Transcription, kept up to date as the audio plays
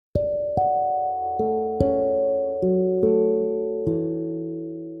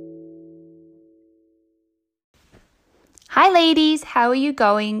Hi ladies, how are you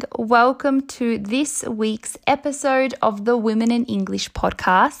going? Welcome to this week's episode of the Women in English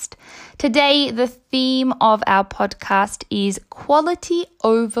podcast. Today, the theme of our podcast is quality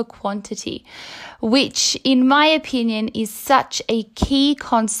over quantity, which in my opinion is such a key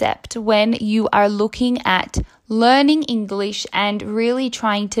concept when you are looking at learning English and really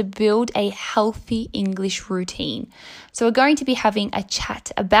trying to build a healthy English routine. So we're going to be having a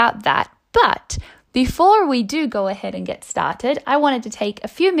chat about that, but before we do go ahead and get started, I wanted to take a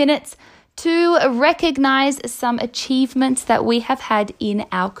few minutes to recognize some achievements that we have had in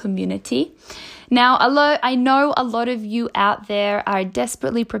our community. Now, I know a lot of you out there are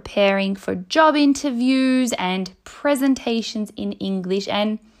desperately preparing for job interviews and presentations in English,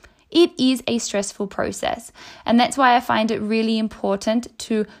 and it is a stressful process. And that's why I find it really important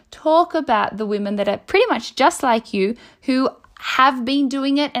to talk about the women that are pretty much just like you who have been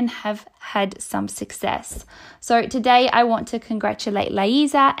doing it and have had some success. So today I want to congratulate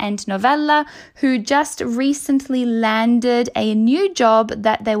Laiza and Novella, who just recently landed a new job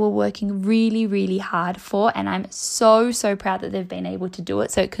that they were working really, really hard for. And I'm so proud that they've been able to do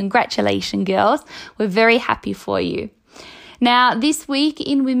it. So congratulations, girls. We're very happy for you. Now, this week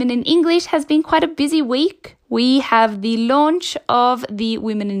in Women in English has been quite a busy week. We have the launch of the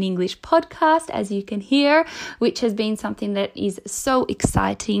Women in English podcast, as you can hear, which has been something that is so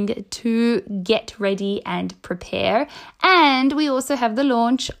exciting to get ready and prepare. And we also have the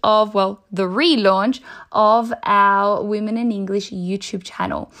launch of, the relaunch of our Women in English YouTube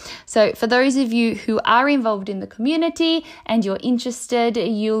channel. So for those of you who are involved in the community and you're interested,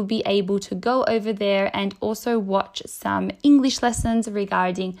 you'll be able to go over there and also watch some English lessons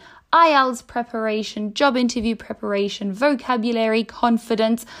regarding IELTS preparation, job interview preparation, vocabulary,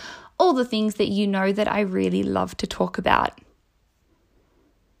 confidence, all the things that you know that I really love to talk about.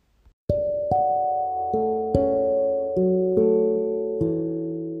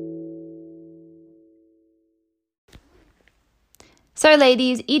 So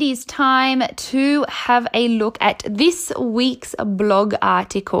ladies, it is time to have a look at this week's blog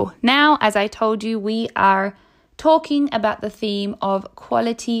article. Now, as I told you, we are talking about the theme of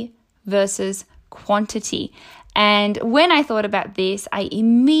quality versus quantity. And when I thought about this, I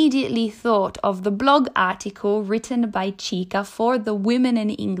immediately thought of the blog article written by Chica for the Women in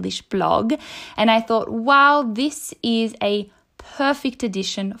English blog. And I thought, wow, this is a perfect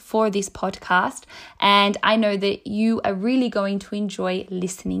addition for this podcast. And I know that you are really going to enjoy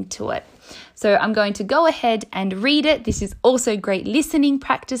listening to it. So I'm going to go ahead and read it. This is also great listening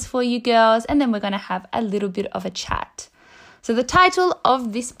practice for you girls. And then we're going to have a little bit of a chat. So the title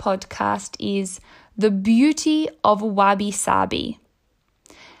of this podcast is The Beauty of Wabi-Sabi.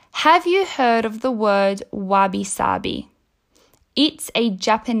 Have you heard of the word wabi-sabi? It's a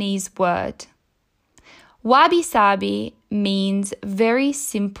Japanese word. Wabi-sabi means very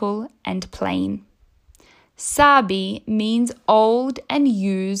simple and plain. Sabi means old and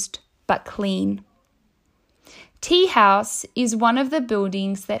used but clean. Tea House is one of the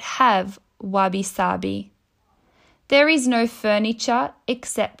buildings that have wabi-sabi. There is no furniture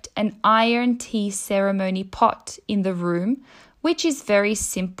except an iron tea ceremony pot in the room, which is very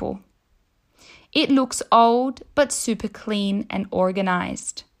simple. It looks old but super clean and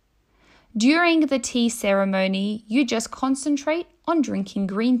organized. During the tea ceremony, you just concentrate on drinking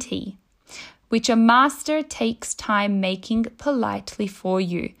green tea, which a master takes time making politely for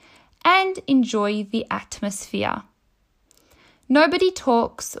you, and enjoy the atmosphere. Nobody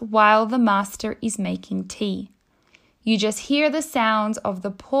talks while the master is making tea. You just hear the sounds of the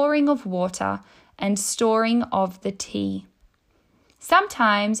pouring of water and storing of the tea.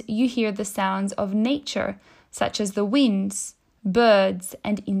 Sometimes you hear the sounds of nature, such as the winds, birds,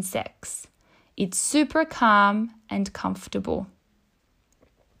 and insects. It's super calm and comfortable.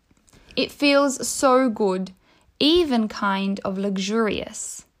 It feels so good, even kind of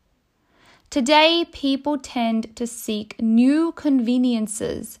luxurious. Today, people tend to seek new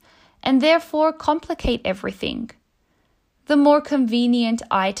conveniences and therefore complicate everything. The more convenient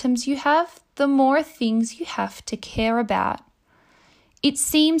items you have, the more things you have to care about. It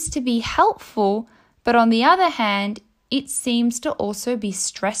seems to be helpful, but on the other hand, it seems to also be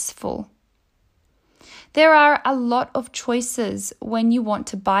stressful. There are a lot of choices when you want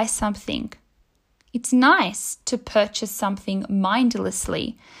to buy something. It's nice to purchase something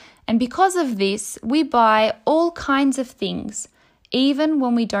mindlessly, and because of this, we buy all kinds of things, even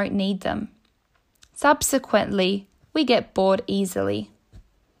when we don't need them. Subsequently, we get bored easily.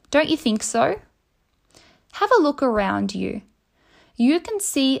 Don't you think so? Have a look around you. You can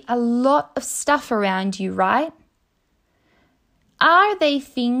see a lot of stuff around you, right? Are they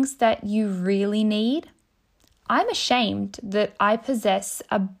things that you really need? I'm ashamed that I possess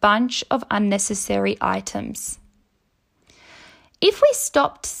a bunch of unnecessary items. If we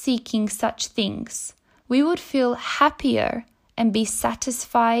stopped seeking such things, we would feel happier and be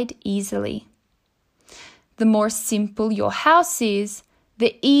satisfied easily. The more simple your house is,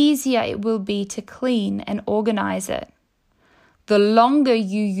 the easier it will be to clean and organize it. The longer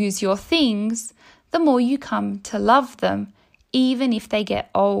you use your things, the more you come to love them, even if they get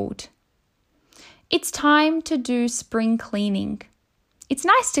old. It's time to do spring cleaning. It's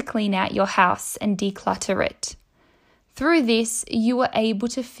nice to clean out your house and declutter it. Through this, you are able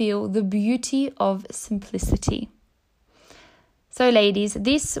to feel the beauty of simplicity. So ladies,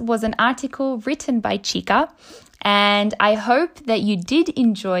 this was an article written by Chica, and I hope that you did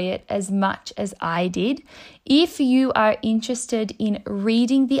enjoy it as much as I did. If you are interested in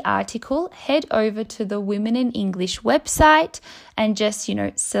reading the article, head over to the Women in English website and just,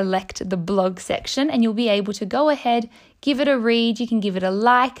 select the blog section, and you'll be able to go ahead, give it a read. You can give it a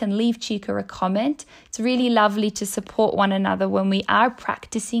like and leave Chica a comment. It's really lovely to support one another when we are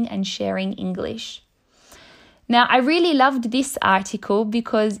practicing and sharing English. Now, I really loved this article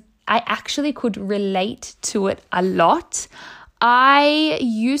because I actually could relate to it a lot. I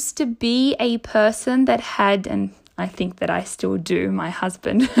used to be a person that had, and I think that I still do, my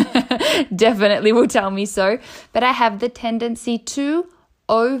husband definitely will tell me so, but I have the tendency to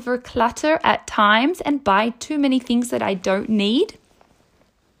over-clutter at times and buy too many things that I don't need.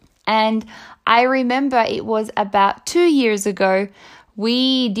 And I remember it was about 2 years ago,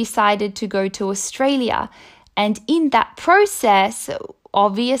 we decided to go to Australia. And in that process,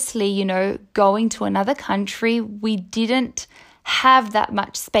 obviously, going to another country, we didn't have that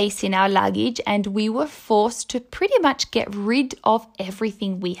much space in our luggage, and we were forced to pretty much get rid of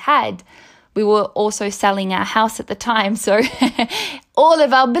everything we had. We were also selling our house at the time, so all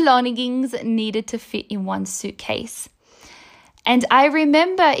of our belongings needed to fit in one suitcase. And I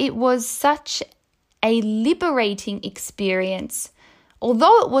remember it was such a liberating experience.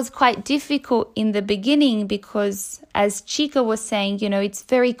 Although it was quite difficult in the beginning because, as Chica was saying, it's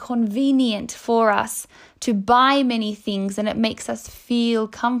very convenient for us to buy many things and it makes us feel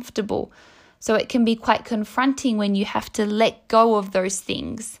comfortable. So it can be quite confronting when you have to let go of those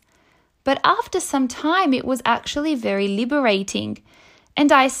things. But after some time, it was actually very liberating.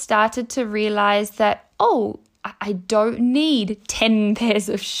 And I started to realize that, I don't need 10 pairs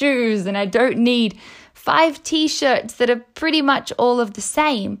of shoes and I don't need 5 t-shirts that are pretty much all of the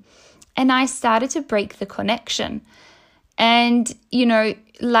same. And I started to break the connection. And,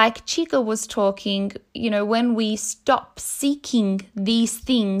 like Chica was talking, when we stop seeking these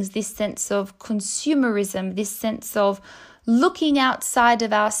things, this sense of consumerism, this sense of looking outside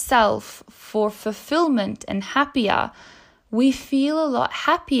of ourselves for fulfillment and happier, we feel a lot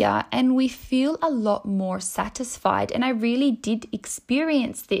happier and we feel a lot more satisfied. And I really did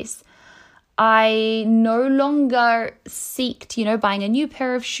experience this. I no longer seeked, buying a new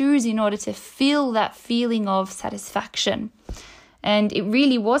pair of shoes in order to feel that feeling of satisfaction. And it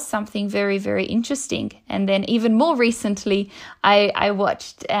really was something very, very interesting. And then even more recently, I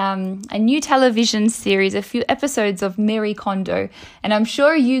watched a new television series, a few episodes of Marie Kondo. And I'm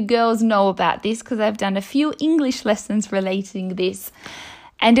sure you girls know about this because I've done a few English lessons relating this.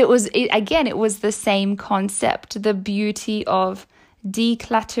 And it was the same concept, the beauty of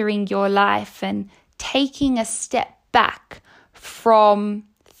decluttering your life and taking a step back from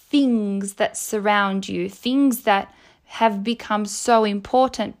things that surround you, things that have become so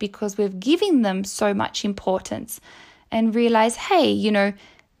important because we've given them so much importance, and realize, hey,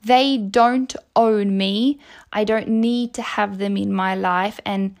 they don't own me. I don't need to have them in my life,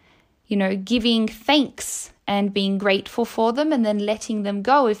 and, giving thanks and being grateful for them and then letting them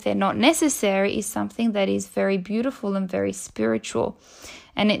go if they're not necessary is something that is very beautiful and very spiritual.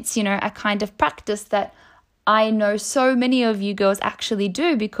 And it's, a kind of practice that I know so many of you girls actually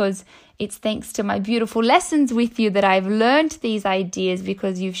do, because it's thanks to my beautiful lessons with you that I've learned these ideas,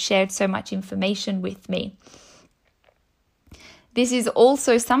 because you've shared so much information with me. This is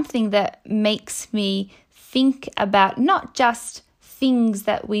also something that makes me think about not just things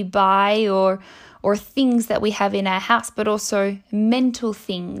that we buy or things that we have in our house, but also mental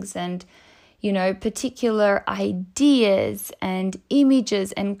things and, particular ideas and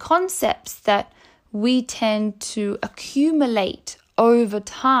images and concepts that we tend to accumulate over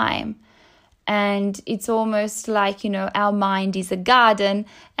time. And it's almost like, our mind is a garden,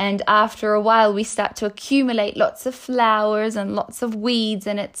 and after a while we start to accumulate lots of flowers and lots of weeds,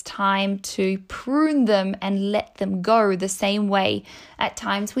 and it's time to prune them and let them go. The same way at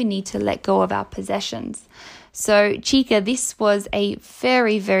times we need to let go of our possessions. So, Chica, this was a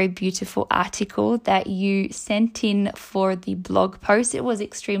very, very beautiful article that you sent in for the blog post. It was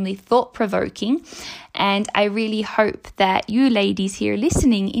extremely thought-provoking, and I really hope that you ladies here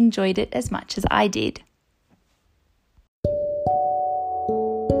listening enjoyed it as much as I did.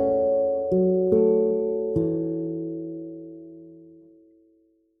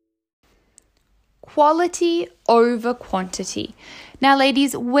 Quality over quantity. Now,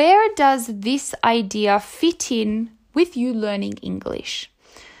 ladies, where does this idea fit in with you learning English?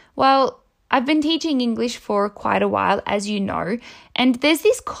 Well, I've been teaching English for quite a while, as you know, and there's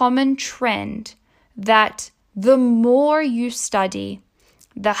this common trend that the more you study,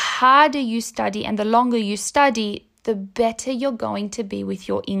 the harder you study, and the longer you study, the better you're going to be with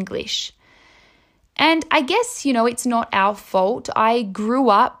your English. And I guess, it's not our fault. I grew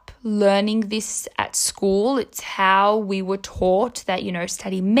up learning this at school. It's how we were taught that,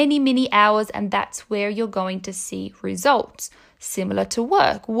 study many, many hours, and that's where you're going to see results. Similar to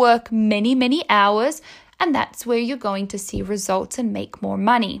work. Work many, many hours, and that's where you're going to see results and make more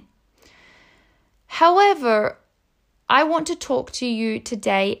money. However, I want to talk to you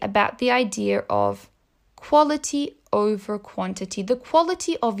today about the idea of quality over quantity, the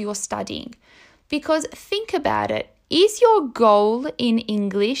quality of your studying. Because think about it. Is your goal in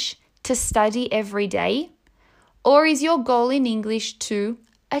English to study every day? Or is your goal in English to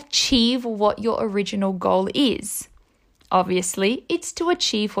achieve what your original goal is? Obviously, it's to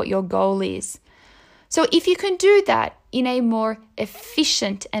achieve what your goal is. So if you can do that in a more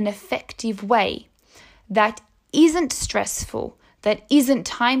efficient and effective way, that isn't stressful, that isn't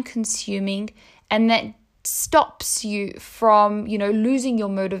time-consuming, and that stops you from, losing your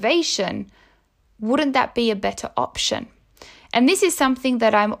motivation, wouldn't that be a better option? And this is something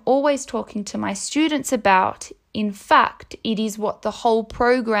that I'm always talking to my students about. In fact, it is what the whole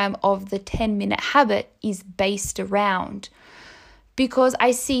program of the 10-minute habit is based around. Because I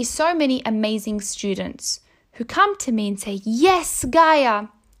see so many amazing students who come to me and say, yes, Gaia,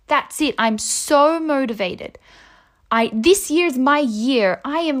 that's it. I'm so motivated. This year's my year.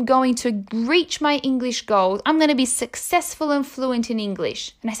 I am going to reach my English goals. I'm going to be successful and fluent in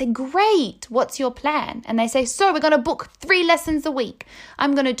English. And I say, great. What's your plan? And they say, so we're going to book 3 lessons a week.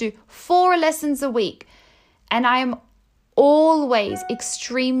 I'm going to do 4 lessons a week. And I am always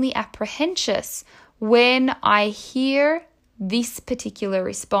extremely apprehensive when I hear this particular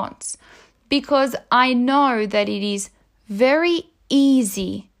response, because I know that it is very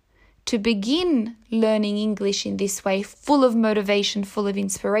easy to begin learning English in this way, full of motivation, full of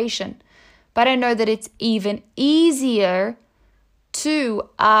inspiration. But I know that it's even easier to,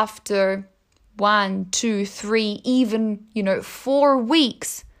 after 1, 2, 3, even, 4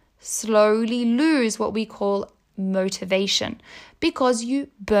 weeks, slowly lose what we call motivation, because you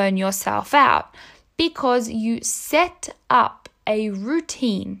burn yourself out, because you set up a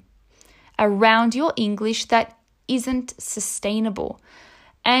routine around your English that isn't sustainable.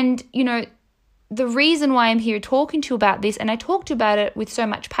 And, the reason why I'm here talking to you about this, and I talked about it with so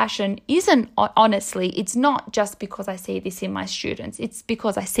much passion, it's not just because I see this in my students. It's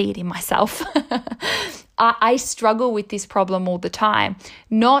because I see it in myself. I struggle with this problem all the time,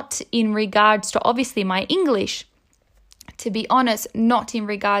 not in regards to obviously my English, to be honest, not in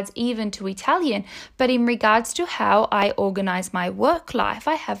regards even to Italian, but in regards to how I organize my work life.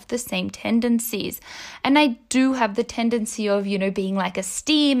 I have the same tendencies, and I do have the tendency of, being like a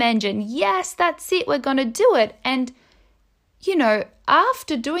steam engine. Yes, that's it. We're going to do it. And,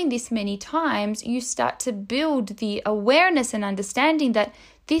 after doing this many times, you start to build the awareness and understanding that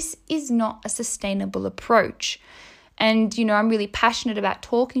this is not a sustainable approach. And, I'm really passionate about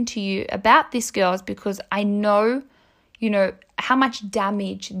talking to you about this, girls, because I know how much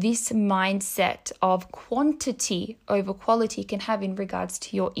damage this mindset of quantity over quality can have in regards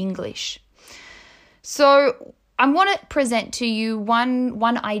to your English. So I want to present to you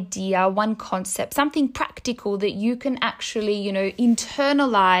one idea, one concept, something practical that you can actually,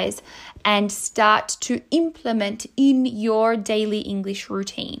 internalize and start to implement in your daily English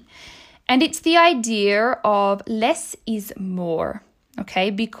routine. And it's the idea of less is more, okay?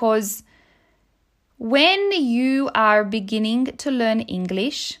 Because when you are beginning to learn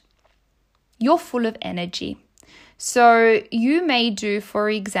English, you're full of energy. So you may do, for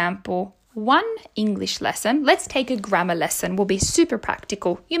example, 1 English lesson. Let's take a grammar lesson. We'll be super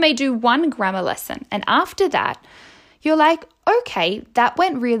practical. You may do 1 grammar lesson. And after that, you're like, okay, that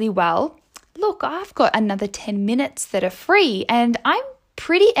went really well. Look, I've got another 10 minutes that are free and I'm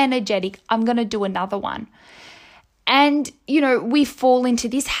pretty energetic. I'm going to do another one. And, we fall into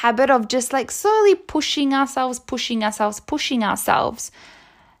this habit of just like slowly pushing ourselves.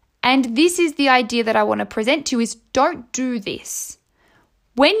 And this is the idea that I want to present to you is don't do this.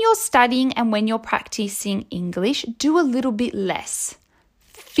 When you're studying and when you're practicing English, do a little bit less.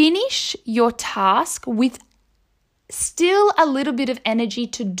 Finish your task with still a little bit of energy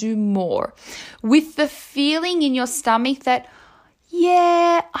to do more, with the feeling in your stomach that,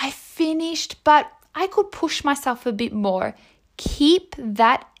 yeah, I finished, but I could push myself a bit more. Keep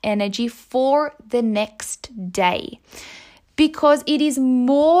that energy for the next day, because it is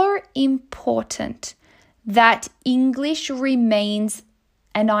more important that English remains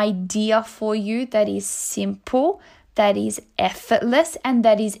an idea for you that is simple, that is effortless, and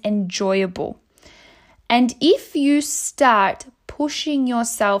that is enjoyable. And if you start pushing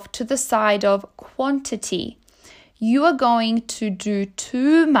yourself to the side of quantity, you are going to do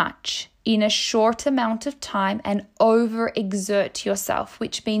too much in a short amount of time and overexert yourself,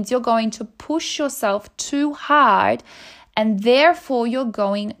 which means you're going to push yourself too hard and therefore you're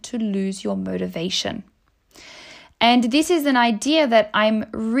going to lose your motivation. And this is an idea that I'm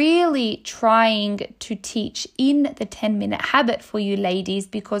really trying to teach in the 10-minute habit for you ladies,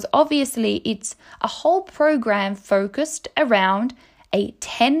 because obviously it's a whole program focused around a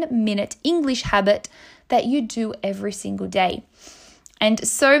 10-minute English habit that you do every single day. And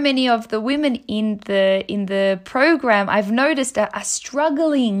so many of the women in the program I've noticed are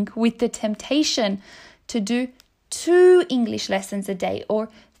struggling with the temptation to do 2 English lessons a day or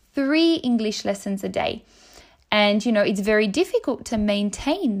 3 English lessons a day. And, it's very difficult to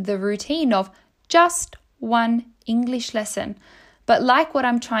maintain the routine of just 1 English lesson. But like what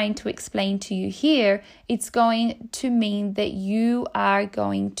I'm trying to explain to you here, it's going to mean that you are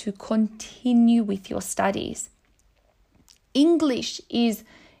going to continue with your studies. English is,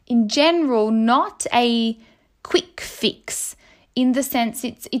 in general, not a quick fix, in the sense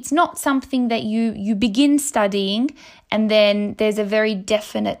it's not something that you begin studying and then there's a very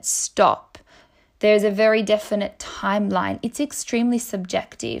definite stop. There's a very definite timeline. It's extremely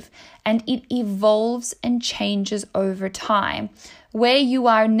subjective and it evolves and changes over time. Where you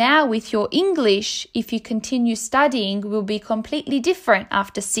are now with your English, if you continue studying, will be completely different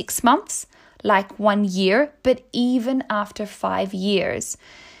after 6 months, like 1 year, but even after 5 years.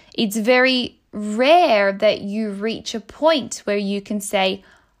 It's very rare that you reach a point where you can say,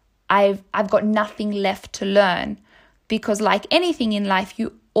 I've got nothing left to learn, because like anything in life,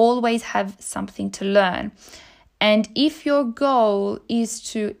 you always have something to learn. And if your goal is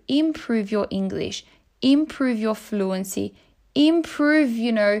to improve your English, improve your fluency, improve,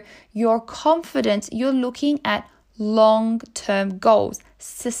 your confidence, you're looking at long-term goals,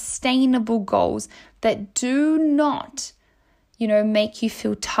 sustainable goals that do not, make you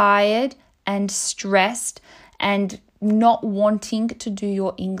feel tired and stressed and not wanting to do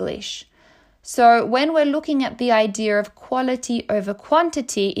your English. So when we're looking at the idea of quality over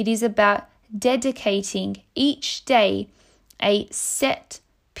quantity, it is about dedicating each day a set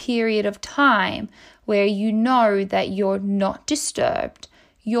period of time where you know that you're not disturbed,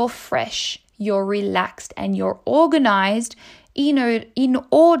 you're fresh, you're relaxed, and you're organized, in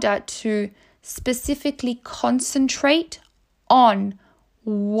order to specifically concentrate on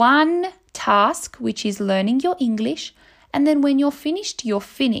one task, which is learning your English, and then when you're finished, you're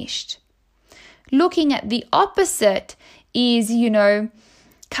finished. Looking at the opposite is,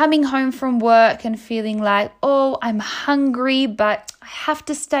 coming home from work and feeling like, oh, I'm hungry, but I have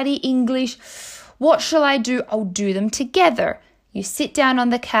to study English. What shall I do? I'll do them together. You sit down on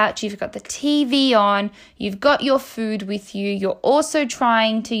the couch, you've got the TV on, you've got your food with you. You're also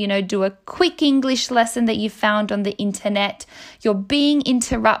trying to, do a quick English lesson that you found on the internet. You're being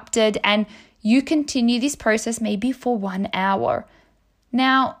interrupted and you continue this process maybe for 1 hour.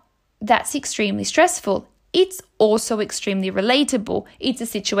 Now, that's extremely stressful. It's also extremely relatable. It's a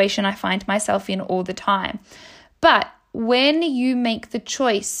situation I find myself in all the time. But when you make the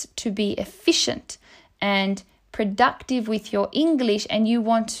choice to be efficient and productive with your English and you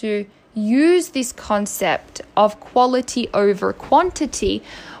want to use this concept of quality over quantity,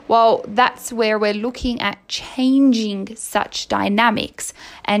 well, that's where we're looking at changing such dynamics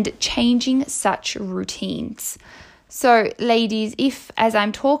and changing such routines. So ladies, if as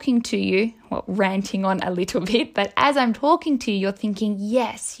I'm talking to you, ranting on a little bit, but as I'm talking to you, you're thinking,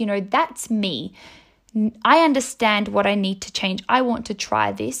 yes, that's me. I understand what I need to change. I want to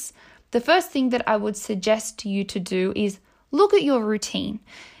try this. The first thing that I would suggest to you to do is look at your routine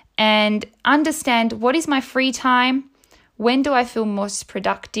and understand, what is my free time? When do I feel most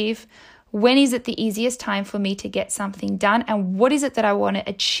productive? When is it the easiest time for me to get something done? And what is it that I want to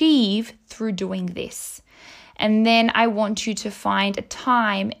achieve through doing this? And then I want you to find a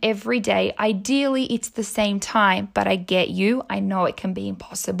time every day. Ideally, it's the same time, but I get you. I know it can be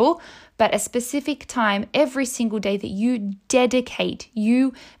impossible, but a specific time every single day that you dedicate,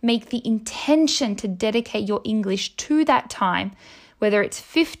 you make the intention to dedicate your English to that time, whether it's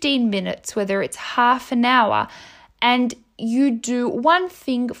 15 minutes, whether it's half an hour, and you do one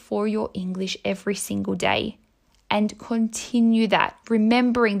thing for your English every single day and continue that,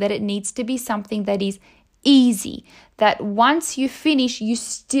 remembering that it needs to be something that is easy, that once you finish, you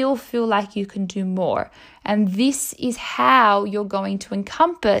still feel like you can do more. And this is how you're going to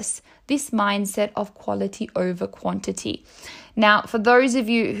encompass this mindset of quality over quantity. Now, for those of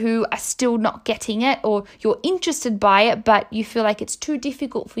you who are still not getting it, or you're interested by it, but you feel like it's too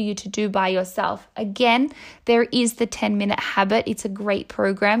difficult for you to do by yourself, again, there is the 10-minute habit. It's a great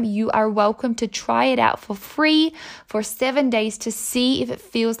program. You are welcome to try it out for free for 7 days to see if it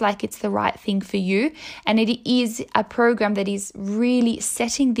feels like it's the right thing for you. And it is a program that is really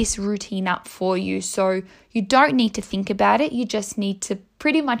setting this routine up for you. So you don't need to think about it. You just need to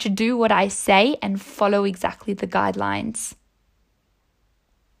pretty much do what I say and follow exactly the guidelines.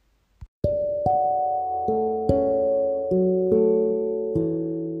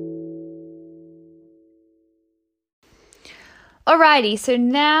 Alrighty, so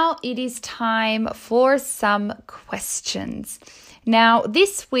now it is time for some questions. Now,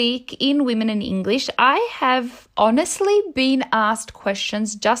 this week in Women in English, I have honestly been asked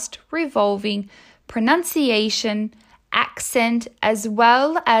questions just revolving pronunciation, accent, as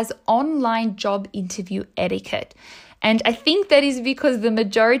well as online job interview etiquette. And I think that is because the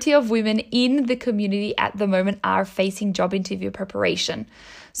majority of women in the community at the moment are facing job interview preparation.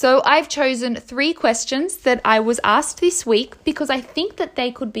 So I've chosen 3 questions that I was asked this week because I think that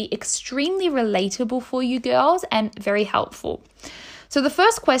they could be extremely relatable for you girls and very helpful. So the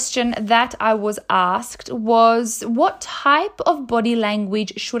first question that I was asked was, what type of body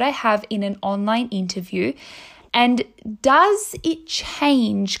language should I have in an online interview? And does it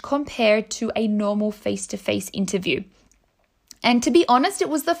change compared to a normal face-to-face interview? And to be honest, it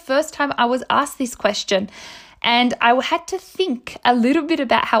was the first time I was asked this question. And I had to think a little bit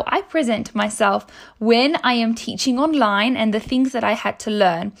about how I present myself when I am teaching online and the things that I had to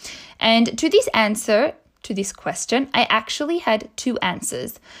learn. And to this question, I actually had 2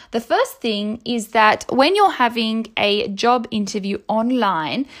 answers. The first thing is that when you're having a job interview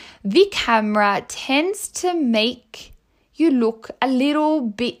online, the camera tends to make you look a little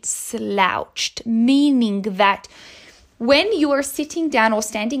bit slouched, meaning that when you are sitting down or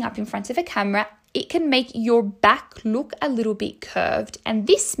standing up in front of a camera, it can make your back look a little bit curved. And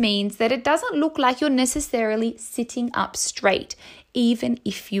this means that it doesn't look like you're necessarily sitting up straight, even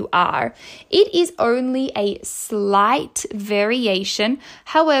if you are. It is only a slight variation.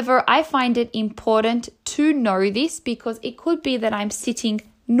 However, I find it important to know this because it could be that I'm sitting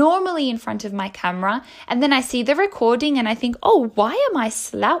normally in front of my camera and then I see the recording and I think, oh, why am I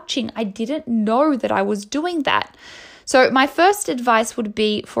slouching? I didn't know that I was doing that. So my first advice would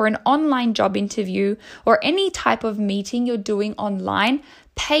be for an online job interview or any type of meeting you're doing online,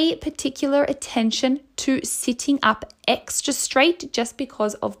 pay particular attention to sitting up extra straight just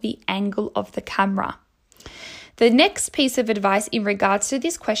because of the angle of the camera. The next piece of advice in regards to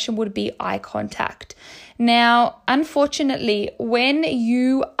this question would be eye contact. Now, unfortunately, when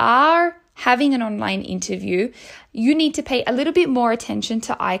you are having an online interview, you need to pay a little bit more attention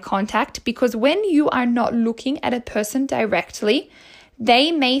to eye contact because when you are not looking at a person directly,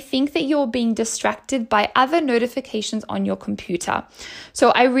 they may think that you're being distracted by other notifications on your computer. So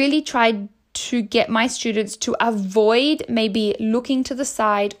I really tried to get my students to avoid maybe looking to the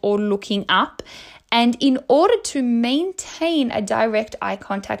side or looking up. And in order to maintain a direct eye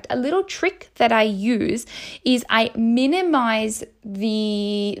contact, a little trick that I use is I minimize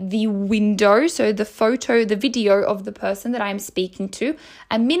the window, so the photo, the video of the person that I'm speaking to.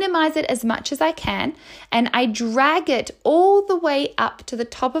 I minimize it as much as I can, and I drag it all the way up to the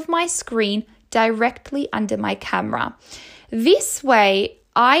top of my screen directly under my camera. This way,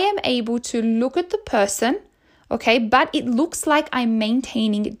 I am able to look at the person, okay, but it looks like I'm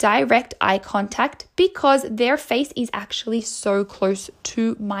maintaining direct eye contact because their face is actually so close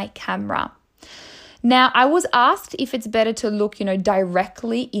to my camera. Now, I was asked if it's better to look,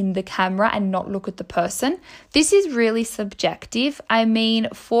 directly in the camera and not look at the person. This is really subjective. I mean,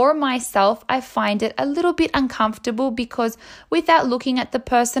 for myself, I find it a little bit uncomfortable because without looking at the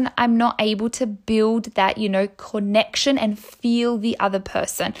person, I'm not able to build that, connection and feel the other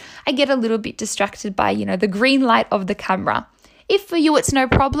person. I get a little bit distracted by, the green light of the camera. If for you it's no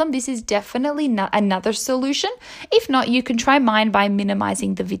problem, this is definitely not another solution. If not, you can try mine by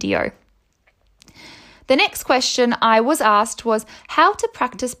minimizing the video. The next question I was asked was how to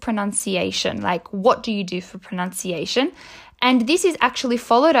practice pronunciation. Like, what do you do for pronunciation? And this is actually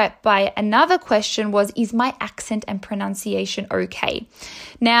followed up by another question was, is my accent and pronunciation okay?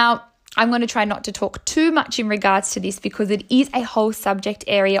 Now, I'm going to try not to talk too much in regards to this because it is a whole subject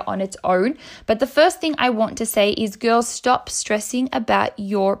area on its own. But the first thing I want to say is, girls, stop stressing about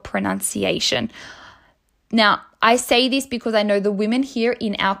your pronunciation. Now, I say this because I know the women here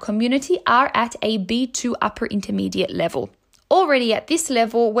in our community are at a B2 upper intermediate level. Already at this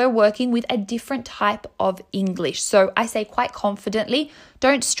level, we're working with a different type of English. So I say quite confidently,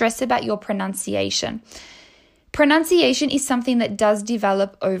 don't stress about your pronunciation. Pronunciation is something that does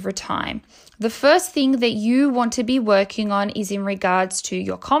develop over time. The first thing that you want to be working on is in regards to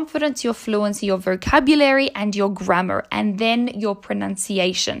your confidence, your fluency, your vocabulary, and your grammar, and then your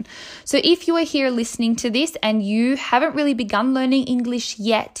pronunciation. So if you are here listening to this and you haven't really begun learning English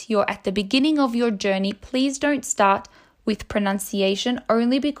yet, you're at the beginning of your journey, please don't start with pronunciation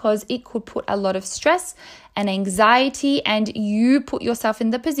only because it could put a lot of stress and anxiety, and you put yourself in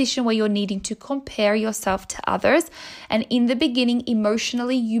the position where you're needing to compare yourself to others. And in the beginning,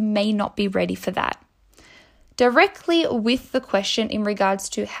 emotionally, you may not be ready for that. Directly with the question in regards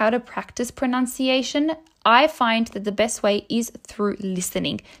to how to practice pronunciation, I find that the best way is through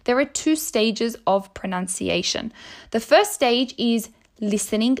listening. There are 2 stages of pronunciation. The first stage is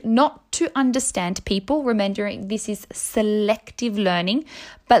listening, not to understand people. Remembering this is selective learning,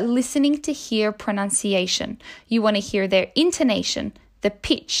 but listening to hear pronunciation. You want to hear their intonation, the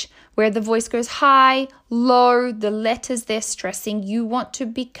pitch, where the voice goes high, low, the letters they're stressing. You want to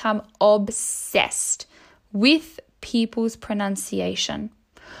become obsessed with people's pronunciation.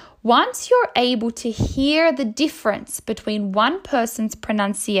 Once you're able to hear the difference between one person's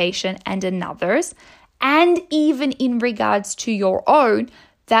pronunciation and another's, and even in regards to your own,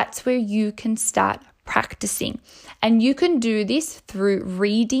 that's where you can start practicing. And you can do this through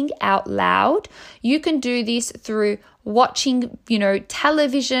reading out loud. You can do this through watching,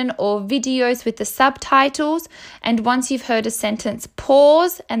 television or videos with the subtitles. And once you've heard a sentence,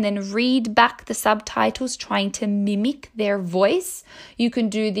 pause and then read back the subtitles, trying to mimic their voice. You can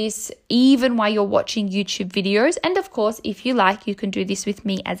do this even while you're watching YouTube videos. And of course, if you like, you can do this with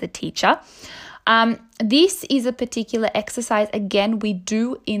me as a teacher. This is a particular exercise, again, we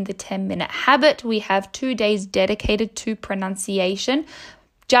do in the 10-minute habit. We have 2 days dedicated to pronunciation,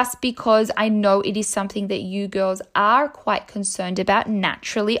 just because I know it is something that you girls are quite concerned about.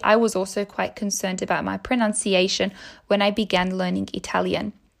 Naturally, I was also quite concerned about my pronunciation when I began learning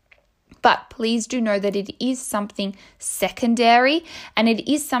Italian. But please do know that it is something secondary, and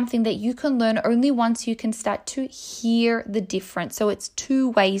it is something that you can learn only once you can start to hear the difference. So it's 2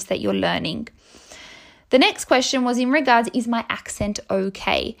 ways that you're learning. The next question was in regards, is my accent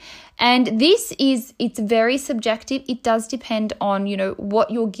okay? And it's very subjective. It does depend on,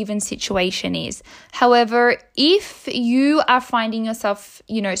 what your given situation is. However, if you are finding yourself,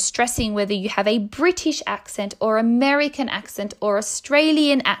 stressing whether you have a British accent or American accent or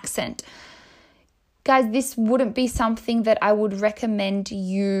Australian accent, guys, this wouldn't be something that I would recommend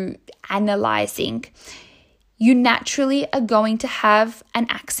you analyzing. You naturally are going to have an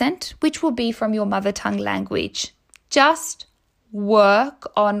accent, which will be from your mother tongue language. Just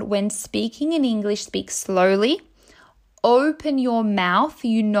work on, when speaking in English, speak slowly. Open your mouth.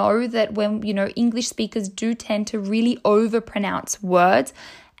 You know that when, English speakers do tend to really overpronounce words.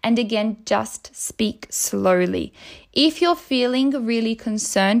 And again, just speak slowly. If you're feeling really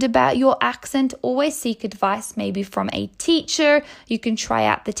concerned about your accent, always seek advice maybe from a teacher. You can try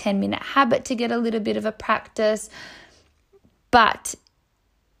out the 10-minute habit to get a little bit of a practice. But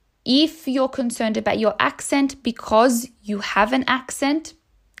if you're concerned about your accent because you have an accent,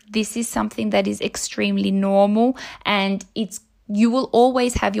 this is something that is extremely normal, and you will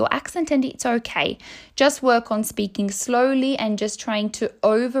always have your accent, and it's okay. Just work on speaking slowly and just trying to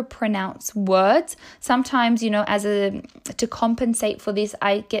overpronounce words. Sometimes, to compensate for this,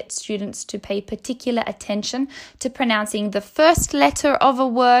 I get students to pay particular attention to pronouncing the first letter of a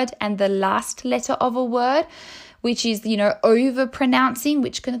word and the last letter of a word, which is, overpronouncing,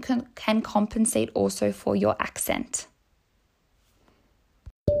 which can compensate also for your accent.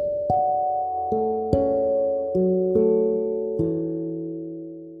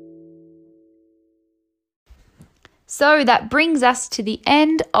 So that brings us to the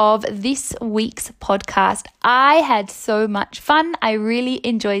end of this week's podcast. I had so much fun. I really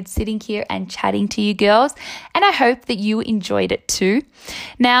enjoyed sitting here and chatting to you girls, and I hope that you enjoyed it too.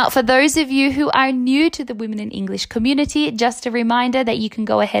 Now, for those of you who are new to the Women in English community, just a reminder that you can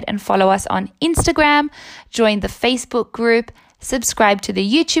go ahead and follow us on Instagram, join the Facebook group, subscribe to the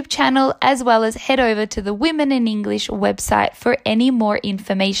YouTube channel, as well as head over to the Women in English website for any more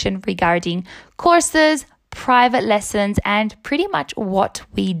information regarding courses, private lessons, and pretty much what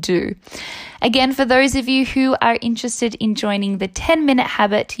we do. Again, for those of you who are interested in joining the 10-minute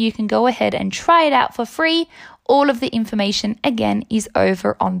habit, you can go ahead and try it out for free. All of the information, again, is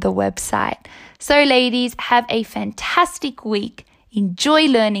over on the website. So ladies, have a fantastic week. Enjoy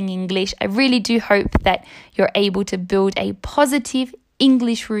learning English. I really do hope that you're able to build a positive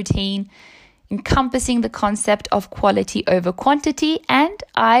English routine encompassing the concept of quality over quantity, and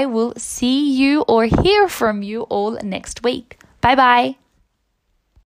I will see you or hear from you all next week. Bye bye.